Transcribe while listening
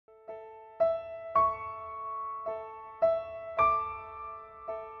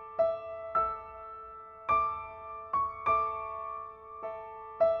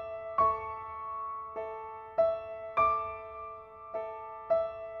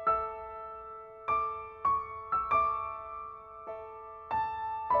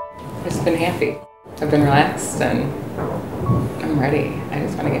I've just been happy. I've been relaxed and I'm ready. I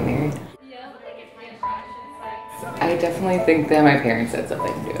just want to get married. I definitely think that my parents had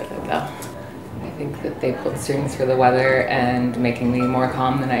something to do with it though. I think that they pulled strings for the weather and making me more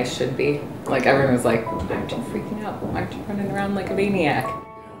calm than I should be. Like everyone was like, aren't you freaking out? Aren't you running around like a maniac?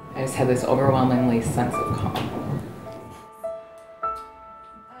 I just had this overwhelmingly sense of calm.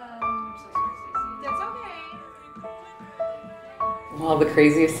 That's okay. Well, the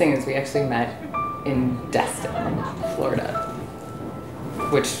craziest thing is we actually met in Destin, Florida.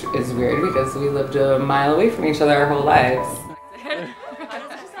 Which is weird because we lived a mile away from each other our whole lives. How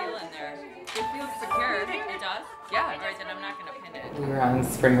does it feel in there? It feels secure. It does? Yeah, right, then I'm not going to pin it. We were on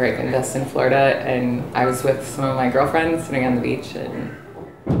spring break in Destin, Florida, and I was with some of my girlfriends sitting on the beach, and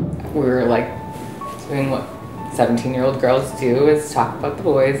we were like doing what 17-year-old girls do, is talk about the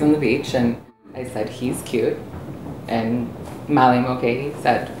boys on the beach, and I said, he's cute, and Molly Mulcahy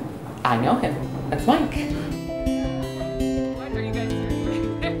said, I know him, that's Mike.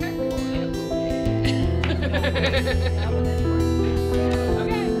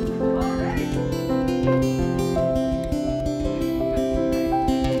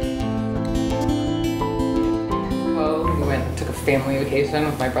 Took a family vacation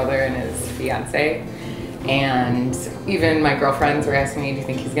with my brother and his fiance, and even my girlfriends were asking me, do you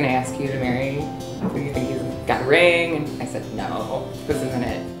think he's going to ask you to marry? Do you think he's got a ring? And I said, no, this isn't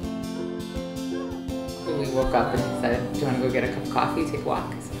it. We woke up and he said, do you want to go get a cup of coffee, take a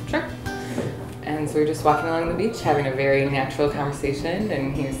walk? I said, sure. And so we were just walking along the beach having a very natural conversation,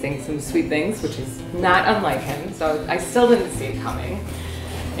 and he was saying some sweet things, which is not unlike him, so I still didn't see it coming.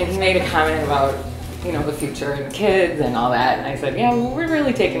 And he made a comment about, you know, the future and the kids and all that. And I said, yeah, well, we're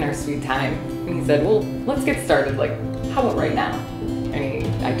really taking our sweet time. And he said, well, let's get started. Like, how about right now?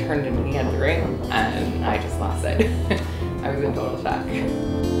 And I turned and he had the ring, and I just lost it. I was in total shock.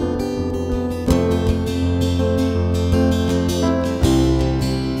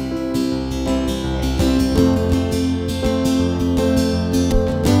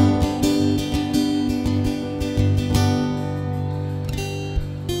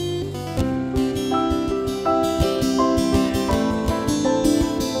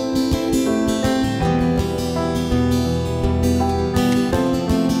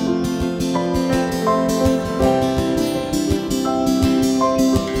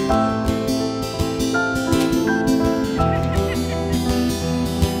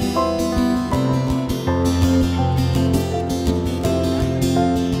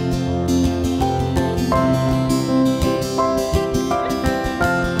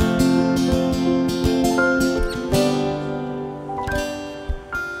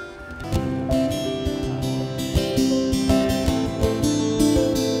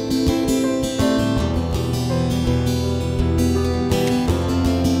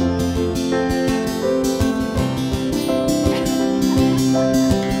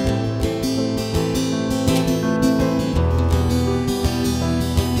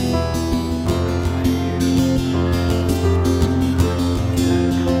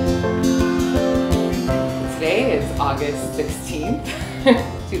 August 16th,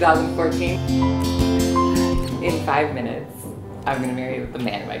 2014. In 5 minutes, I'm gonna marry the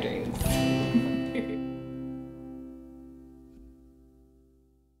man of my dreams.